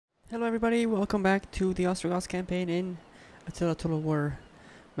Hello everybody, welcome back to the Ostrogoths campaign in Attila Total War.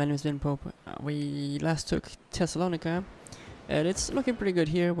 My name is Ben Pope. We last took Thessalonica, and it's looking pretty good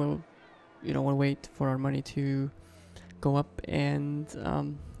here. We'll wait for our money to go up, and a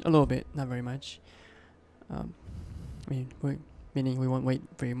little bit, not very much. Um, meaning we won't wait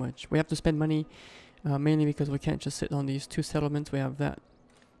very much. We have to spend money, mainly because we can't just sit on these two settlements. We have that,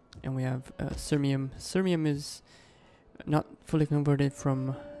 and we have Sirmium. Sirmium is not fully converted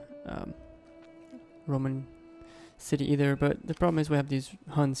from Roman city either, but the problem is we have these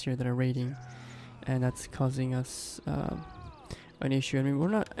Huns here that are raiding, and that's causing us an issue. I mean, we're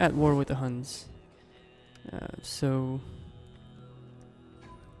not at war with the Huns, so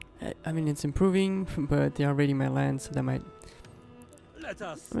I mean it's improving, but they are raiding my land, so that might.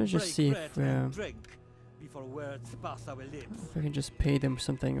 Let's just see if before words pass our lips. if I can just pay them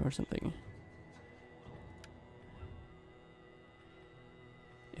something or something.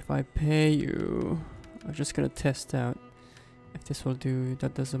 If I pay you, I'm just gonna test out if this will do.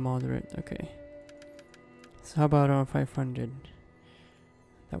 That does a moderate. Okay. So how about around 500?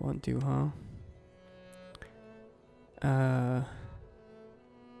 That won't do, huh?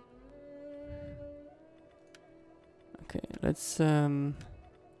 Okay, let's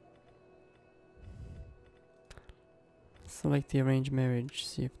select the arranged marriage.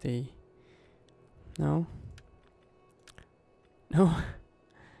 See if they. No. No.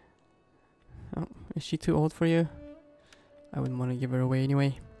 Oh, is she too old for you? I wouldn't want to give her away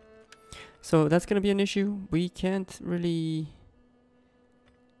anyway. So that's gonna be an issue. We can't really.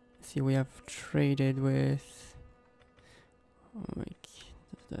 See, we have traded with.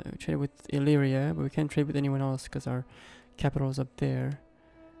 Trade with Illyria, but we can't trade with anyone else because our capital is up there,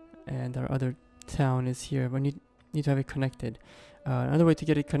 and our other town is here. We need to have it connected. Another way to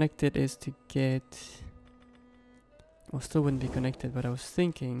get it connected is to get. Well, still wouldn't be connected, but I was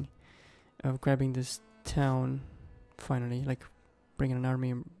thinking of grabbing this town finally, like bringing an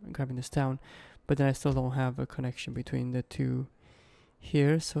army and grabbing this town, but then I still don't have a connection between the two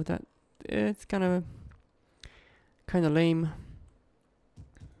here, so that it's kind of lame.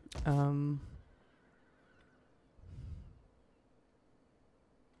 I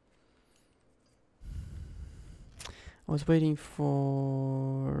was waiting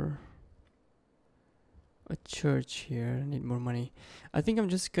for a church here. I need more money. I think I'm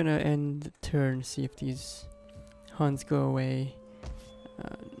just gonna end the turn, see if these Huns go away.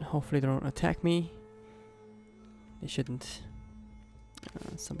 Hopefully they don't attack me. They shouldn't.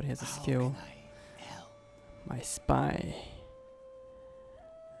 Somebody has a skill. My spy.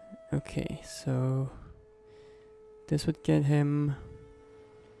 Okay, so this would get him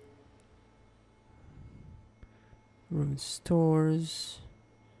ruined stores.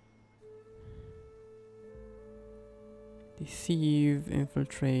 Deceive,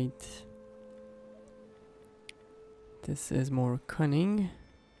 infiltrate. This is more cunning.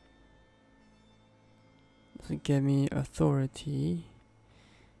 This will give me authority.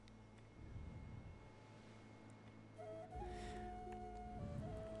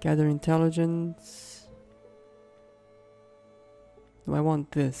 Gather intelligence. Do I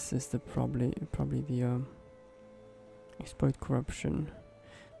want this? Is the probably the exploit corruption.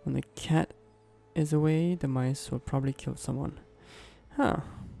 When the cat is away, the mice will probably kill someone. Huh.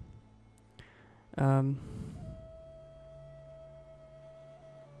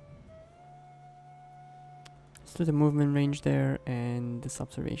 Let's do the movement range there and this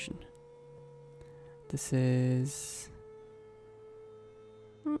observation. This is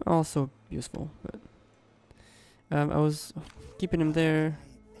also useful, but I was keeping him there.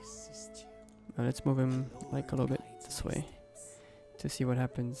 Let's move him like a little bit this way to see what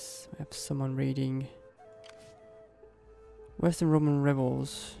happens. I have someone raiding Western Roman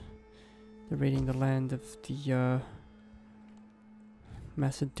rebels. They're raiding the land of the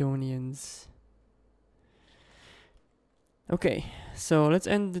Macedonians. Okay, so let's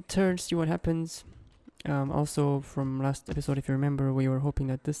end the turn, see what happens. Also from last episode, if you remember, we were hoping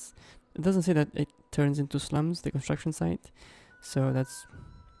that this, it doesn't say that it turns into slums, the construction site, so that's,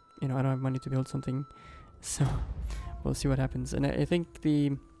 I don't have money to build something, so we'll see what happens. And I think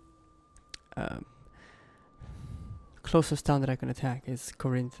the closest town that I can attack is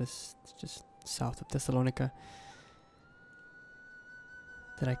Corinth, just south of Thessalonica,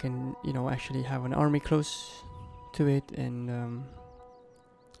 that I can actually have an army close to it and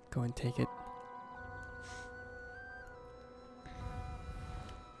go and take it.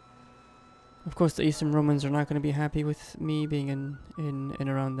 Of course, the Eastern Romans are not going to be happy with me being in and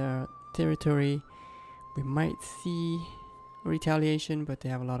around their territory. We might see retaliation, but they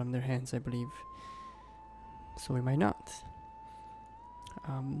have a lot on their hands, I believe. So we might not.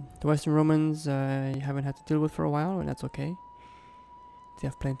 The Western Romans I haven't had to deal with for a while, and that's okay. They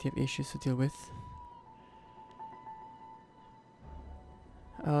have plenty of issues to deal with.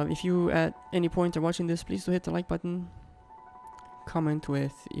 If you at any point are watching this, please do hit the like button. Comment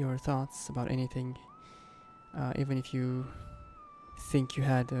with your thoughts about anything. Even if you think you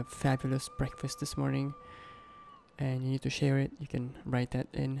had a fabulous breakfast this morning and you need to share it, you can write that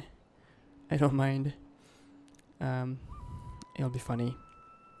in. I don't mind. It'll be funny.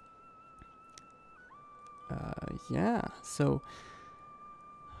 Yeah, so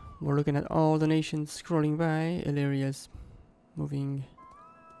we're looking at all the nations scrolling by. Illyria's moving.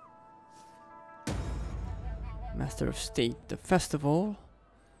 Master of State, the festival.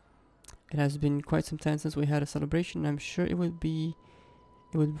 It has been quite some time since we had a celebration. I'm sure it would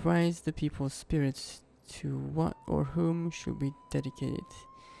rise the people's spirits. To what or whom should be dedicated?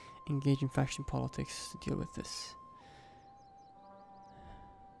 Engage in faction politics to deal with this.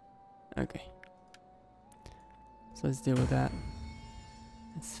 Okay. So let's deal with that.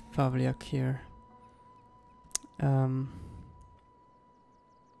 It's Pavliak here.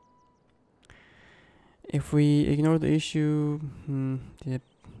 If we ignore the issue,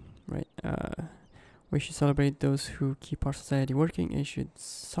 right, we should celebrate those who keep our society working. It should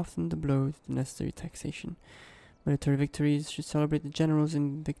soften the blow to the necessary taxation. Military victories should celebrate the generals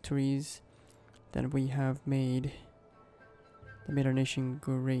in victories that we have made. That made our nation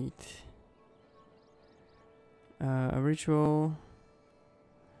great. A ritual.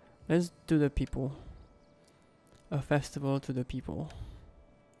 Let's do the people. A festival to the people.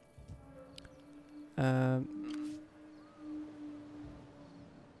 We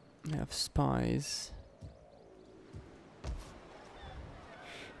have spies.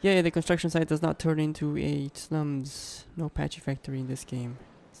 Yeah, the construction site does not turn into a slums. No patchy factory in this game.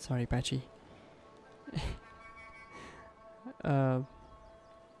 Sorry, patchy. Could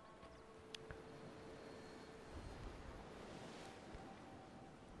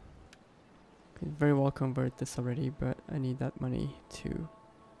very well convert this already, but I need that money to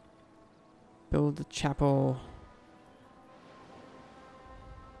build the chapel.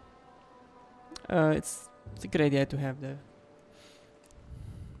 It's a good idea to have the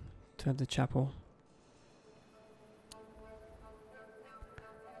chapel.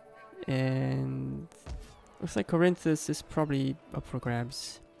 And looks like Corinthus is probably up for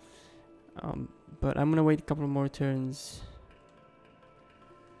grabs. But I'm gonna wait a couple more turns.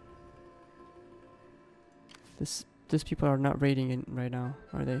 These people are not raiding it right now,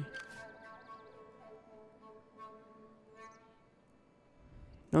 are they?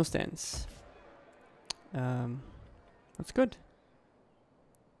 No stands. That's good.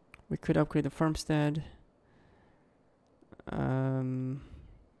 We could upgrade the farmstead.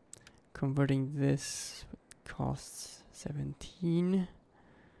 Converting this costs 17.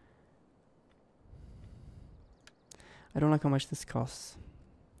 I don't like how much this costs.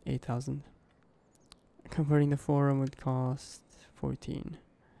 8,000. Converting the forum would cost 14.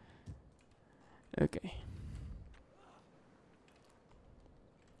 Okay.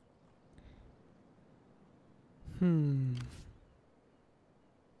 Am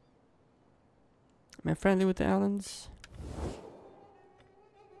I friendly with the Allens?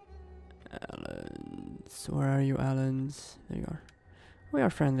 Allens, where are you, Allens? There you are. We are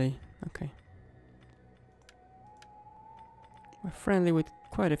friendly. Okay. We're friendly with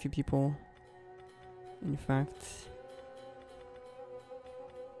quite a few people. In fact.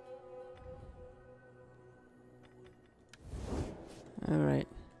 Alright.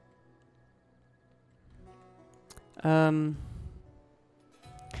 I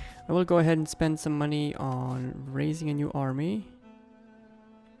will go ahead and spend some money on raising a new army.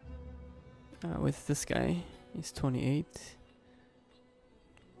 With this guy. He's 28.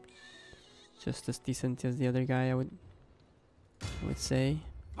 Just as decent as the other guy, I would say.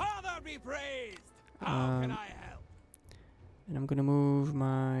 Father be praised! How can I help? And I'm gonna move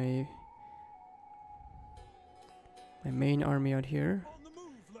my main army out here. On the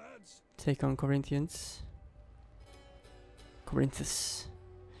move, lads. Take on Corinthus.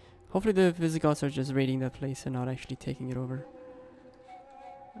 Hopefully the Visigoths are just raiding that place and not actually taking it over.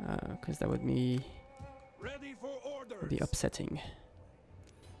 Because that would be Ready for orders. upsetting.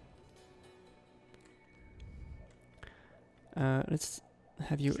 Let's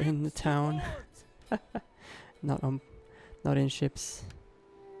have you in the town. not in ships.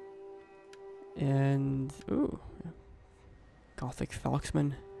 And ooh, Gothic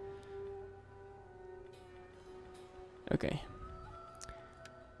Falksman. Okay.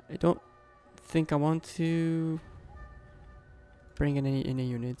 I don't think I want to bring in any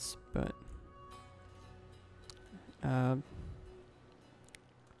units, but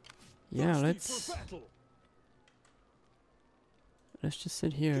Yeah, Thirsty let's for battle. just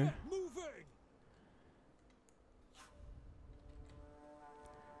sit here. Get moving.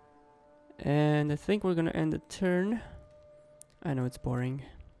 And I think we're gonna end the turn. I know it's boring.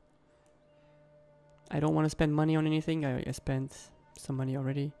 I don't want to spend money on anything. I spent some money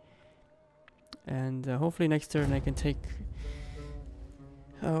already. And hopefully next turn I can take...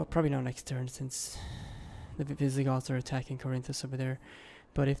 Oh, probably not next turn since the Visigoths are attacking Corinthus over there.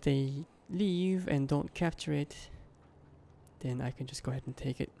 But if they leave and don't capture it, then I can just go ahead and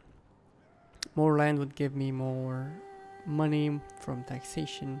take it. More land would give me more money from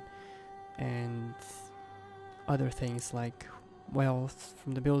taxation and other things like wealth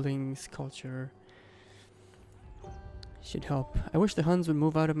from the buildings, culture. Should help. I wish the Huns would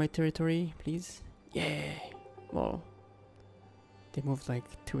move out of my territory, please. Yay! Well, they moved like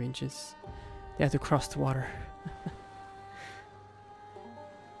 2 inches. They had to cross the water.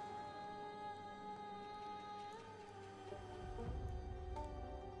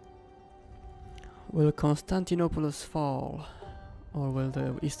 Will Constantinopolis fall? Or will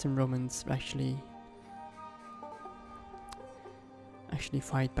the Eastern Romans actually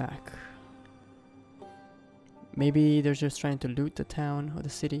fight back? Maybe they're just trying to loot the town or the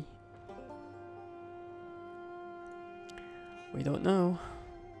city. We don't know.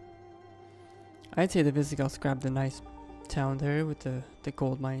 I'd say the Visigoths grabbed a nice town there with the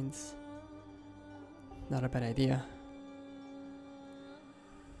gold mines. Not a bad idea.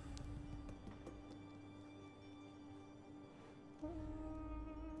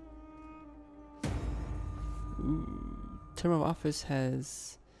 Ooh, term of office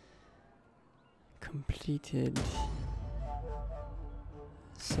has completed.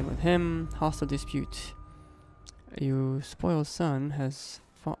 Same with him. Hostile dispute. Your spoiled son has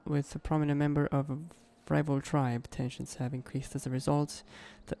fought with a prominent member of a rival tribe. Tensions have increased as a result.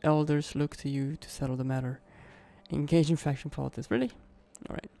 The elders look to you to settle the matter. Engage in faction politics. Really?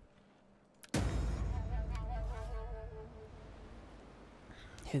 Alright.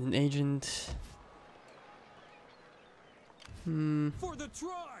 Hidden agent. For the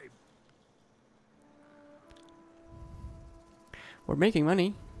tribe. We're making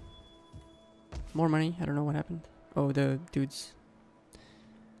money. More money. I don't know what happened. Oh, the dudes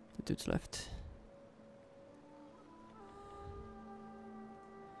left.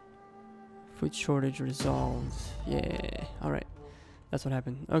 Food shortage resolved. Yeah. Alright. That's what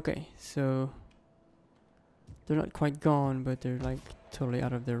happened. Okay, so they're not quite gone, but they're like totally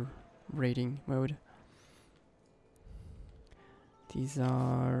out of their raiding mode. These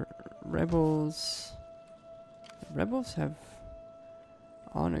are rebels. Rebels have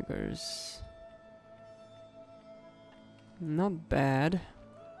onagers. Not bad.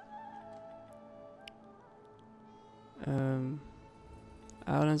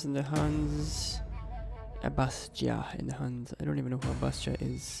 Islands and the Huns. Abastia in the Huns. I don't even know who Abastia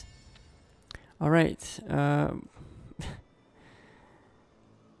is. Alright.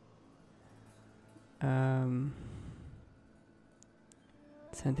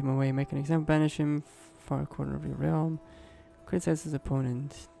 Send him away. Make an example. Banish him. Far corner of your realm. Criticize his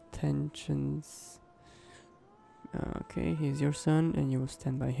opponent. Tensions. Okay, he's your son and you will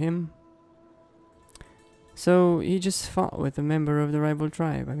stand by him. So he just fought with a member of the rival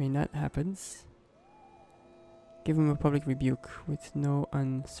tribe. I mean, that happens. Give him a public rebuke with no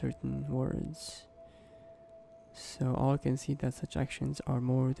uncertain words. So all can see that such actions are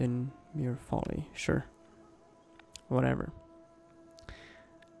more than mere folly. Sure. Whatever.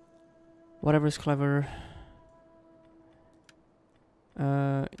 Whatever's clever.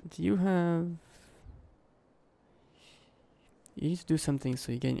 Do you have... You need to do something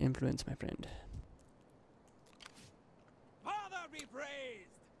so you gain influence, my friend. Father be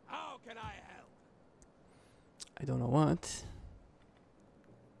praised. How can I help? I don't know what.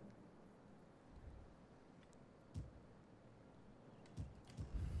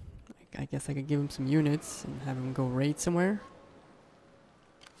 I guess I could give him some units and have him go raid somewhere.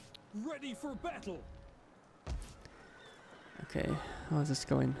 Ready for battle. Okay, how's this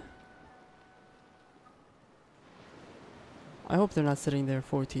going? I hope they're not sitting there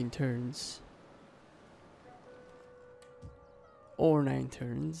 14 turns. Or 9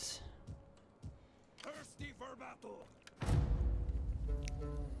 turns. Thirsty for battle.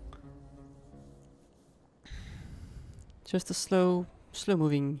 Just a slow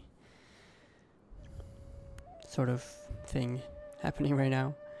moving sort of thing happening right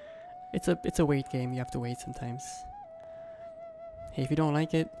now. It's a wait game, you have to wait sometimes. Hey, if you don't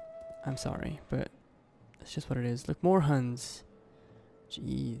like it, I'm sorry, but it's just what it is. Look, more Huns.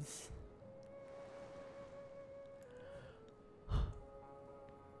 Jeez.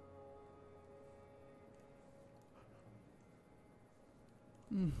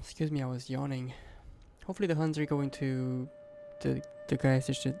 Excuse me, I was yawning. Hopefully the Huns are going to the guys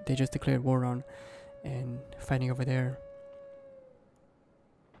they just declared war on and fighting over there.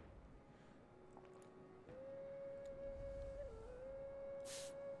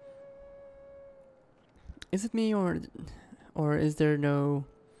 Is it me or is there no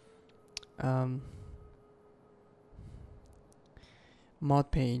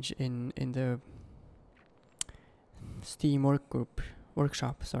mod page in the Steam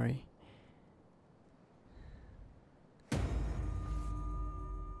workshop, sorry.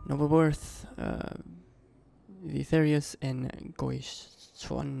 Noble Birth, Etherius and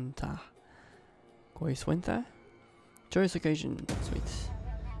Goiswanta. Joyous occasion, sweet.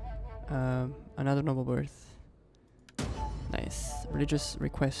 Another Noble Birth. Nice. Religious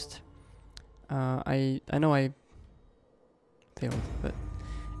request. I know I failed, but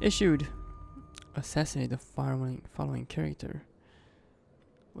issued. Assassinate the following character.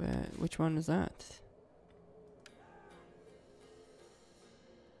 Which one is that?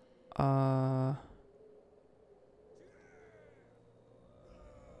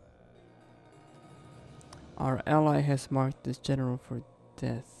 Our ally has marked this general for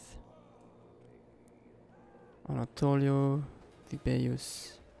death. Anatolio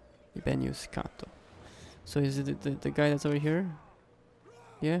Vibenius Cato. So is it the guy that's over here?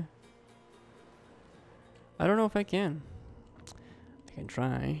 Yeah. I don't know if I can. I can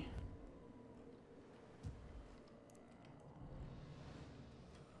try.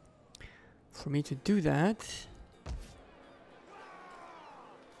 For me to do that.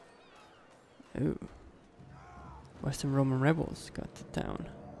 Oh. Western Roman rebels got it down.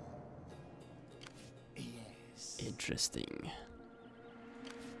 Yes. Interesting.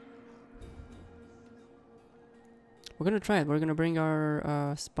 We're gonna try it. We're gonna bring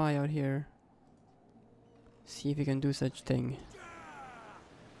our spy out here. See if we can do such thing.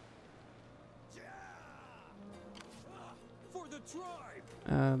 For the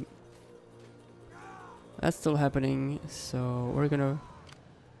tribe. That's still happening, so we're gonna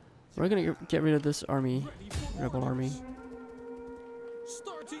get rid of this army, rebel army.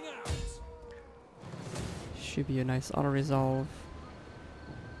 Starting out. Should be a nice auto resolve.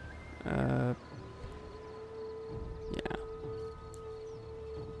 Yeah.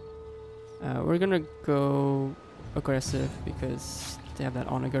 We're gonna go aggressive because they have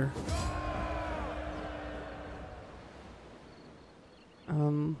that onager.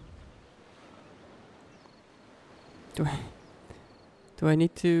 Do I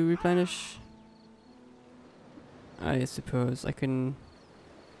need to replenish? I suppose I can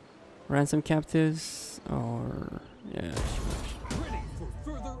ransom captives, or yeah, sure. Ready for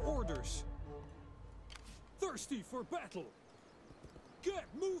further orders. Thirsty for battle. Get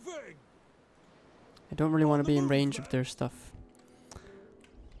moving. I don't really want to be in range of their stuff.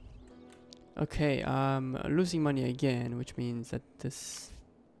 Okay, losing money again, which means that this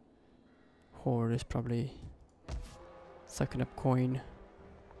horde is probably sucking up coin.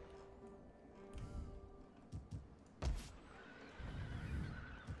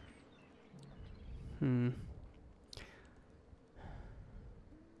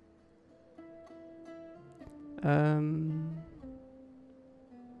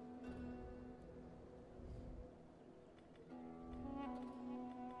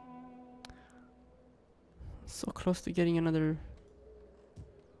 So close to getting another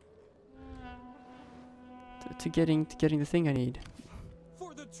to getting the thing I need.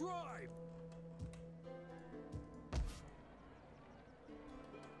 For the tribe.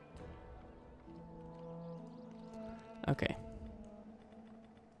 Okay.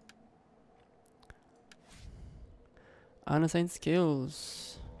 Unassigned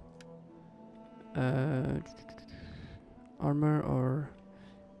skills. Armor or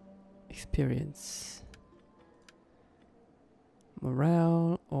experience.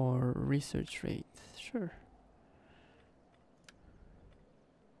 Morale or research rate. Sure.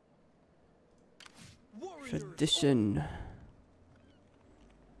 Tradition.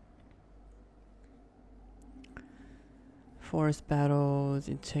 Forest battles,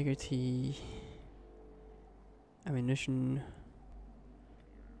 integrity, ammunition,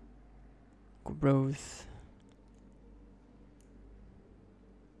 growth.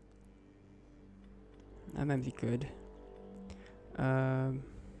 That might be good. Morale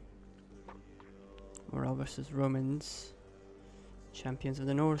versus Romans. Champions of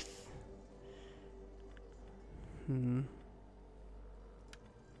the North.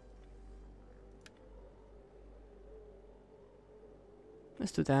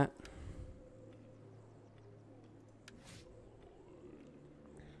 Let's do that.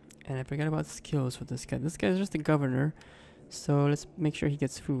 And I forgot about skills for this guy. This guy's just a governor, So let's make sure he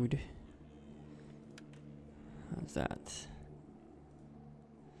gets food. How's that?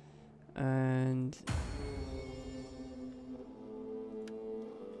 And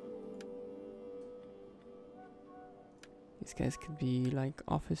these guys could be like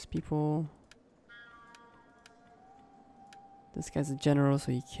office people. This guy's a general,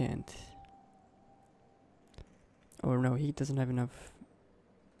 so he can't. Or no, he doesn't have enough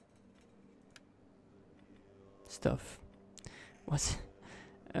stuff. What's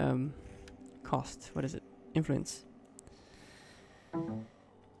cost? What is it? Influence.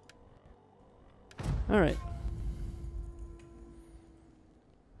 Alright.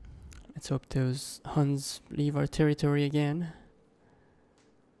 Let's hope those Huns leave our territory again.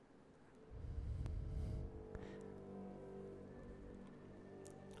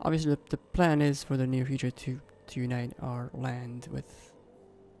 Obviously, the plan is for the near future to unite our land with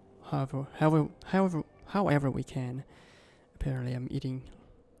however we can. Apparently, I'm eating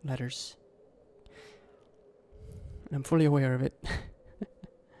letters. I'm fully aware of it.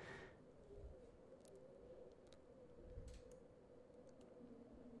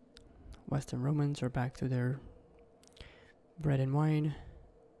 Western Romans are back to their bread and wine.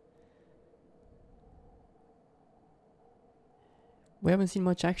 We haven't seen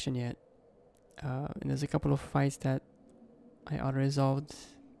much action yet. And there's a couple of fights that I auto-resolved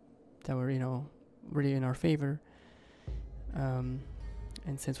that were, you know, really in our favor. And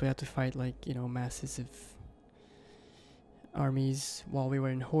since we had to fight, like, you know, massive armies while we were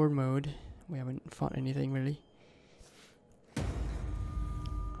in horde mode, we haven't fought anything really.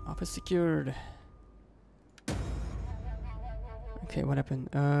 Office secured. Okay, what happened?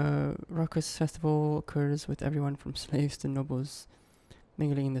 Raucous festival occurs with everyone from slaves to nobles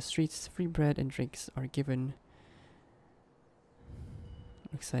mingling in the streets. Free bread and drinks are given.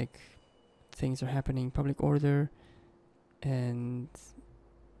 Looks like things are happening. Public order and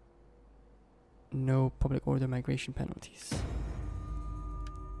no public order migration penalties.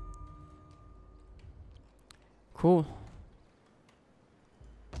 Cool.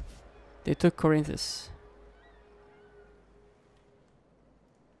 They took Corinthus.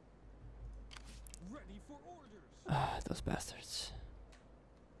 Ready for orders. Ah, those bastards.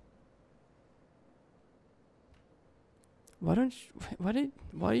 Why don't you,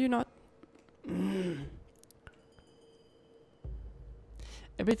 why are you not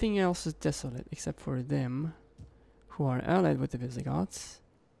everything else is desolate except for them who are allied with the Visigoths.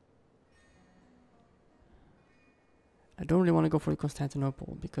 I don't really want to go for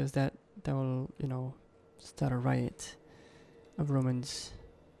Constantinople because that will, you know, start a riot of Romans.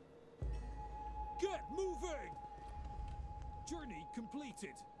 Get moving. Journey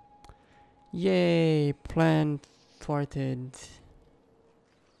completed. Yay, plan thwarted.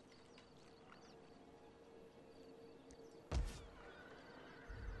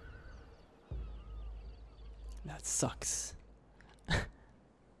 That sucks.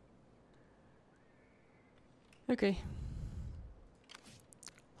 Okay.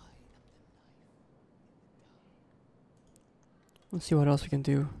 Let's see what else we can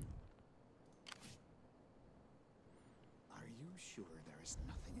do. Are you sure there is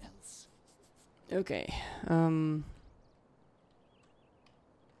nothing else? Okay.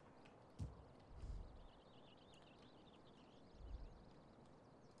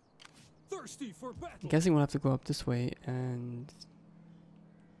 Thirsty for battle. I'm guessing we'll have to go up this way and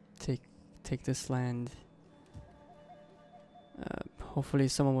take this land. Hopefully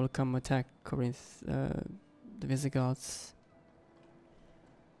someone will come attack Corinth, the Visigoths.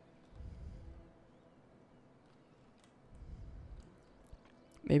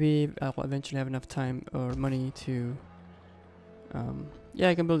 Maybe I'll eventually have enough time or money to yeah,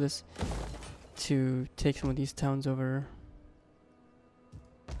 I can build this to take some of these towns over,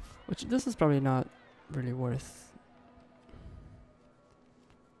 which this is probably not really worth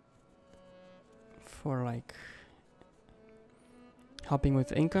for like helping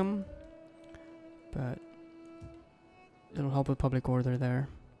with income, but it'll help with public order there.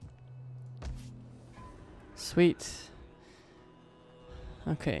 Sweet.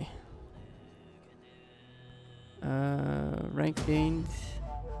 Okay. Rank gained.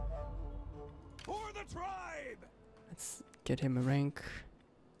 For the tribe. Let's get him a rank.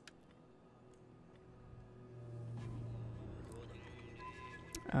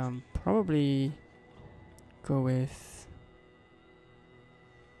 Probably go with.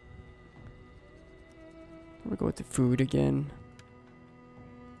 We'll go with the food again.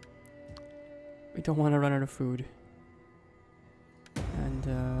 We don't want to run out of food.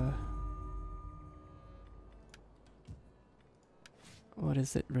 And what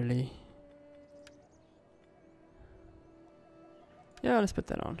is it really? Yeah, let's put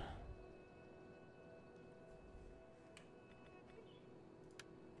that on.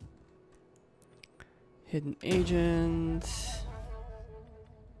 Hidden agent.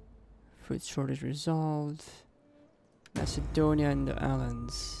 Food shortage resolved. Macedonia and the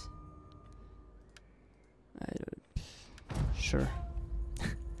islands. Sure.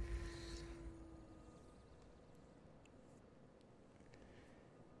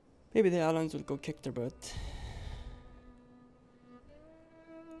 Maybe the islands will go kick their butt.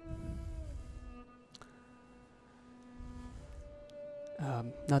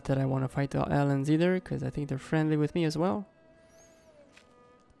 Not that I want to fight the islands either, because I think they're friendly with me as well.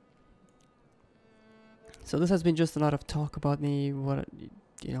 So this has been just a lot of talk about me,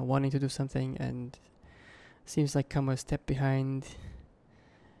 wanting to do something, and seems like I'm a step behind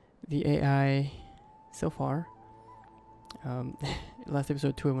the AI so far. Last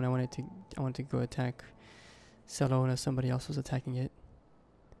episode 2, when I wanted to go attack Salona, somebody else was attacking it,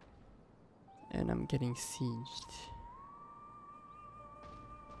 and I'm getting sieged.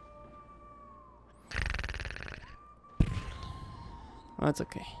 Well, that's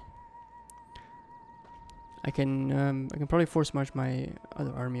okay. I can probably force march my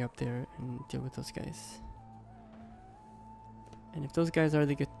other army up there and deal with those guys. And if those guys are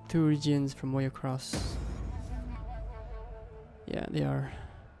the Gathurigians from way across, yeah, they are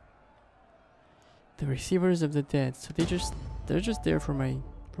the receivers of the dead. So they're just there for my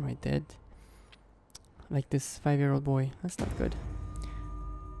dead. Like this 5-year-old boy. That's not good.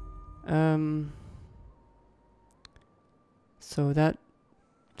 So that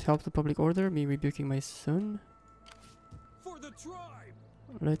helped the public order, me rebuking my son. For the tribe.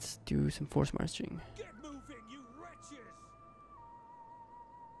 Let's do some force marching. Get moving, you wretches.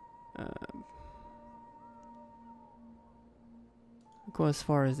 Go as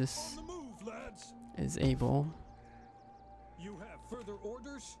far as this On the move, lads. is able, You have further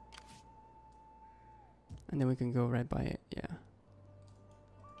orders? and then we can go right by it. Yeah.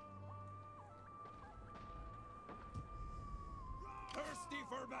 Thirsty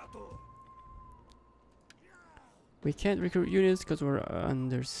for battle. We can't recruit units because we're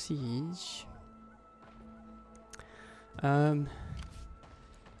under siege.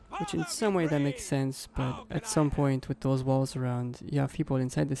 Which in some way that makes sense, but at some point with those walls around, you have people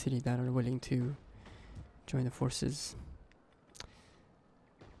inside the city that are willing to join the forces.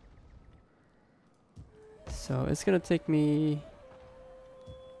 So it's gonna take me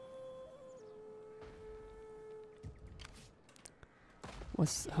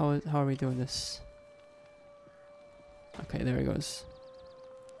how are we doing this? Okay, there it goes.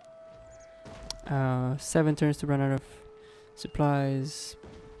 7 turns to run out of supplies,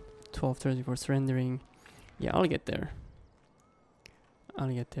 12 turns before surrendering. Yeah, I'll get there.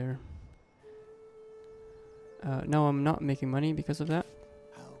 Now I'm not making money because of that.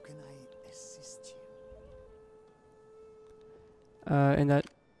 How can I assist you? And that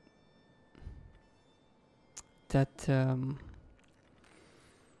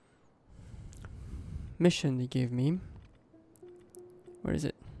mission they gave me. Where is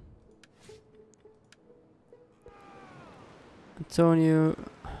it?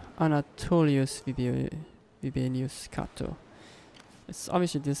 Anatolius Vibenius Cato. It's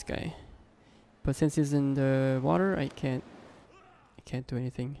obviously this guy, but since he's in the water, I can't do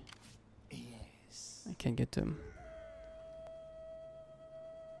anything. Yes. I can't get to him.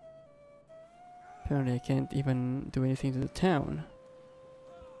 Apparently, I can't even do anything to the town.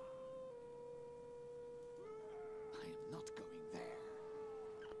 I am not going there.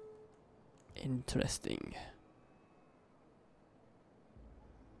 Interesting.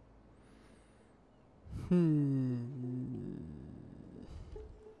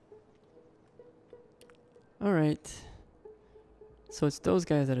 Alright. So it's those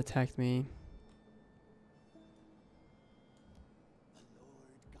guys that attacked me. The Lord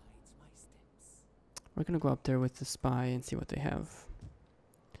guides my steps. We're gonna go up there with the spy and see what they have.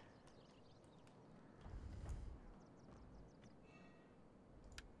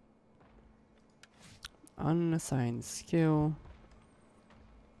 Unassigned skill.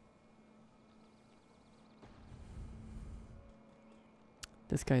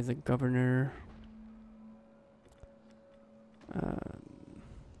 This guy's a governor.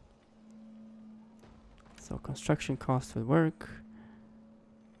 So construction costs would work.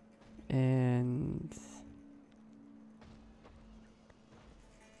 And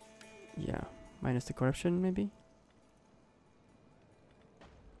yeah, minus the corruption maybe.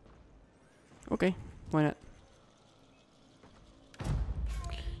 Okay, why not?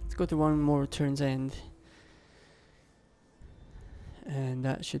 Let's go to one more turn's end. And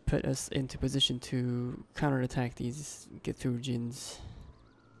that should put us into position to counterattack these Githurgians.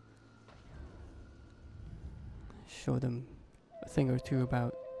 Show them a thing or two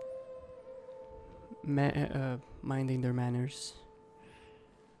about minding their manners.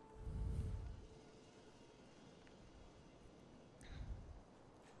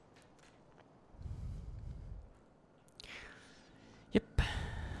 Yep.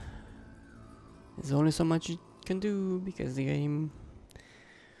 There's only so much you can do because the game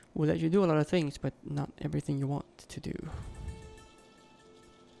will let you do a lot of things, but not everything you want to do.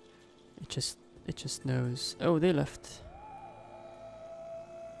 It just knows. Oh, they left.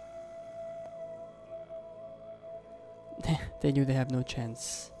 They knew they have no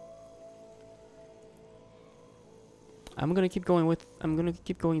chance. I'm gonna keep going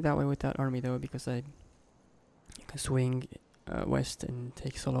that way with that army though, because I can swing west and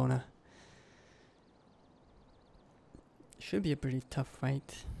take Salona. Should be a pretty tough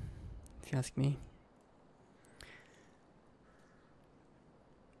fight, if you ask me.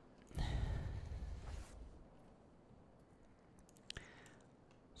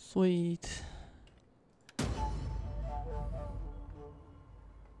 Sweet.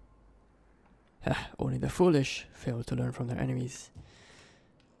 Only the foolish fail to learn from their enemies.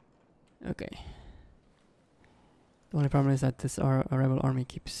 Okay. The only problem is that this our rebel army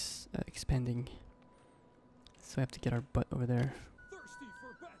keeps expanding, so I have to get our butt over there. Thirsty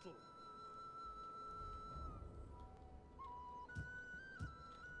for battle.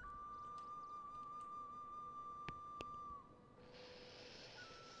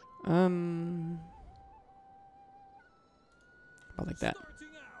 About like that.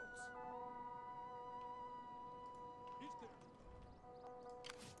 Starting out.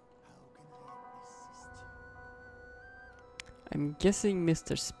 I'm guessing,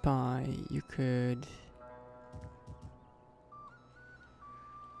 Mr. Spy, you could...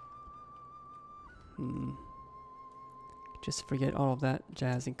 Just forget all of that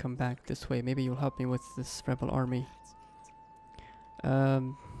jazz and come back this way. Maybe you'll help me with this rebel army.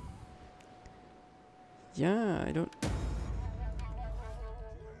 Yeah, I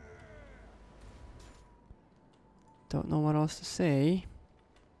don't know what else to say.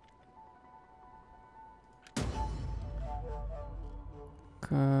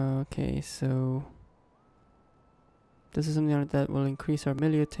 Okay, so this is something that will increase our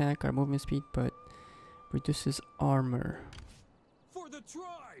melee attack, our movement speed, but reduces armor. For the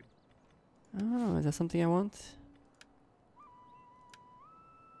tribe. Oh, is that something I want?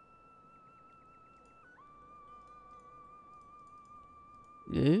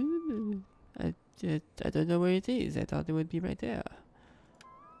 I don't know where it is. I thought it would be right there.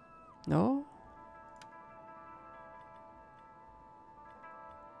 No?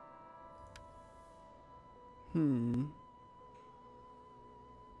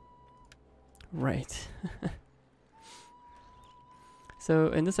 Right. So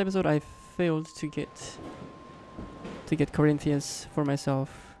in this episode I failed to get Corinthus for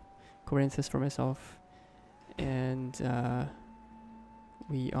myself, and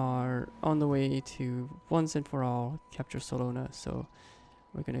we are on the way to once and for all capture Salona. So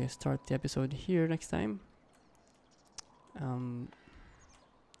we're gonna start the episode here next time.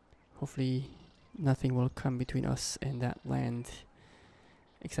 Hopefully nothing will come between us and that land,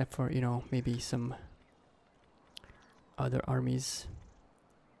 except for, you know, maybe some other armies.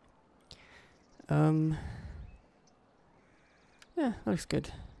 Yeah, that looks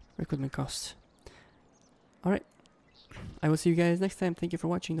good. Recruitment costs. Alright. I will see you guys next time. Thank you for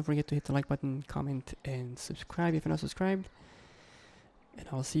watching. Don't forget to hit the like button, comment, and subscribe if you're not subscribed. And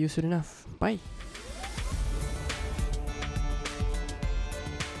I'll see you soon enough. Bye!